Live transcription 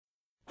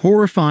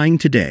Horrifying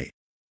today.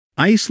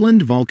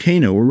 Iceland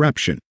volcano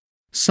eruption.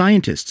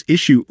 Scientists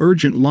issue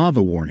urgent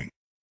lava warning.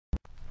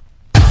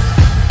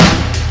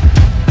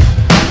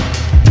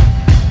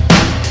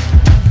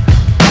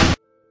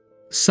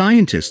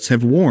 Scientists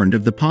have warned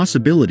of the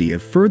possibility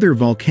of further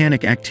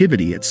volcanic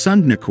activity at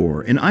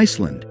Sundhnúkur in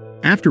Iceland,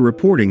 after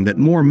reporting that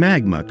more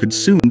magma could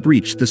soon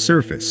breach the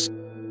surface.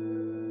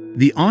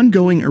 The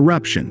ongoing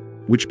eruption,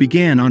 which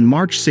began on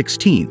March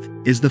 16th,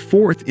 is the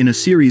fourth in a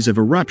series of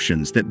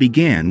eruptions that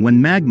began when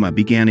magma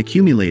began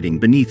accumulating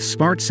beneath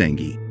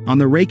Svartsengi, on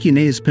the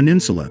Reykjanes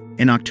Peninsula,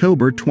 in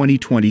October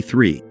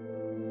 2023.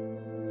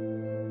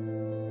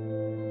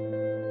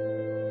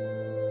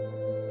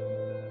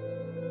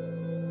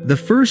 The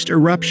first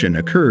eruption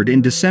occurred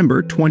in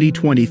December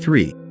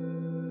 2023.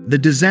 The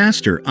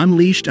disaster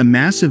unleashed a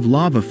massive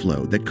lava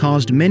flow that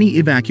caused many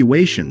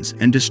evacuations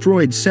and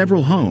destroyed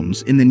several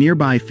homes in the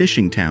nearby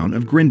fishing town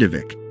of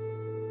Grindavik.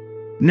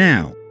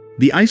 Now,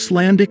 the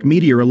Icelandic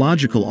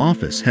Meteorological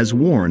Office has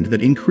warned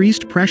that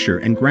increased pressure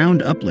and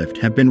ground uplift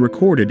have been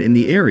recorded in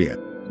the area,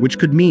 which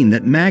could mean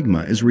that magma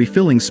is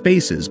refilling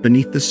spaces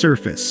beneath the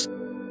surface.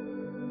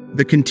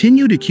 The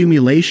continued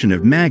accumulation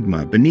of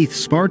magma beneath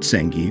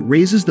Svartsengi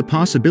raises the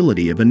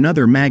possibility of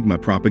another magma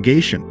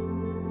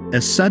propagation, a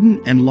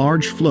sudden and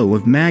large flow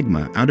of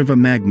magma out of a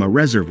magma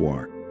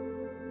reservoir.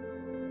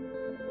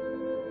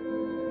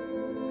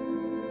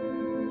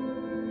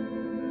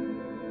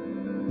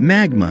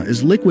 Magma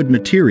is liquid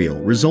material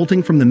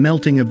resulting from the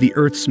melting of the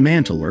Earth's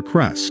mantle or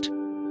crust.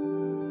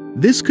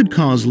 This could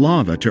cause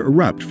lava to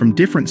erupt from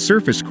different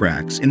surface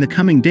cracks in the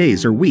coming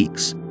days or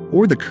weeks,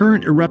 or the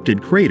current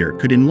erupted crater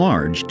could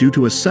enlarge due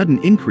to a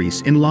sudden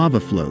increase in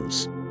lava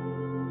flows.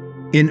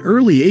 In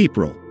early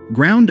April,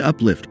 ground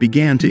uplift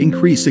began to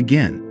increase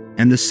again,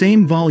 and the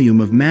same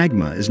volume of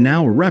magma is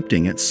now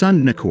erupting at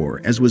Sundhnúkur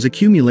as was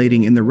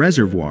accumulating in the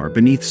reservoir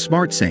beneath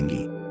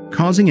Svartsengi,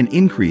 causing an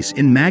increase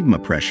in magma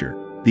pressure,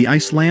 the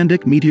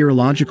Icelandic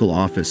Meteorological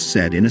Office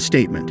said in a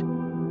statement.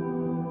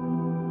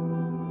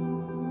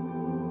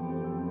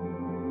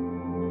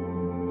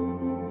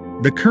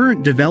 The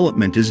current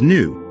development is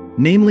new,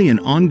 namely an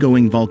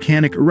ongoing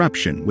volcanic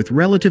eruption with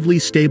relatively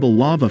stable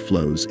lava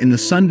flows in the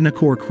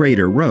Sundhnúkur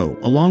crater row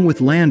along with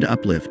land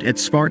uplift at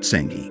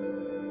Svartsengi.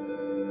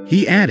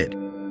 He added,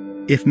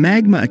 "If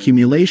magma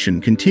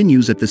accumulation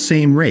continues at the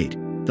same rate,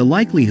 the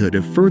likelihood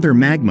of further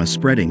magma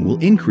spreading will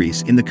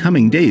increase in the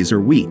coming days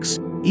or weeks,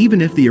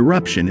 even if the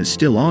eruption is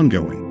still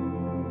ongoing."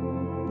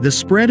 The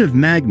spread of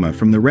magma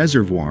from the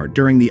reservoir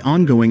during the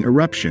ongoing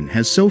eruption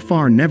has so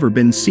far never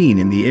been seen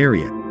in the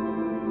area.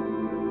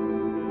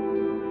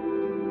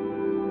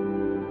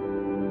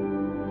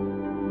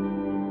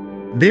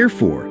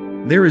 Therefore,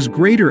 there is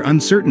greater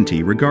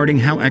uncertainty regarding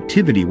how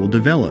activity will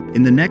develop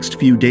in the next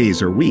few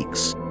days or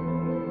weeks.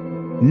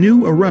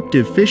 New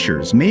eruptive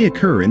fissures may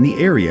occur in the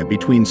area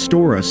between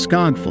Stora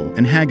Skogfell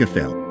and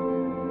Hagafell.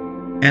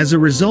 As a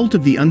result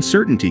of the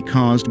uncertainty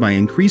caused by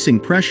increasing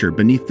pressure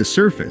beneath the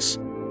surface,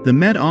 the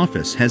Met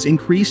Office has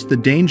increased the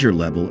danger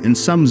level in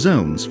some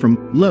zones from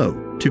low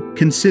to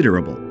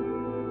considerable.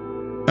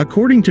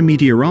 According to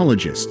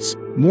meteorologists,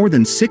 more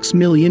than 6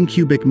 million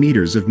cubic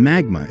meters of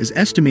magma is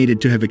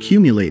estimated to have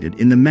accumulated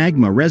in the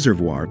magma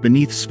reservoir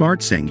beneath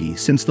Svartsengi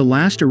since the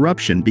last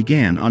eruption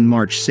began on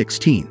March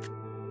 16th.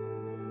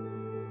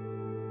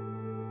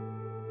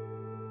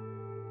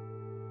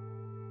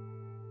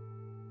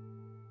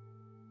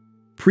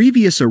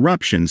 Previous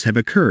eruptions have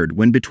occurred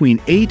when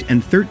between 8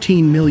 and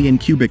 13 million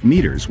cubic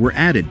meters were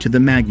added to the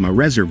magma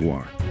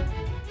reservoir.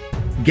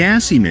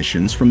 Gas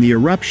emissions from the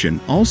eruption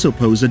also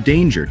pose a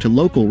danger to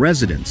local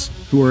residents,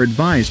 who are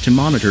advised to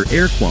monitor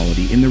air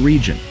quality in the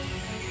region.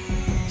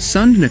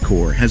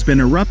 Sundhnúkur has been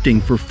erupting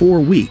for 4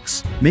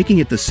 weeks, making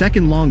it the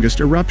second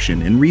longest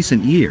eruption in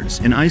recent years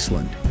in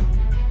Iceland.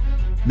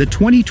 The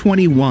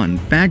 2021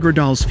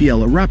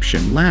 Fagradalsfjall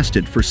eruption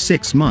lasted for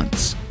 6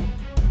 months.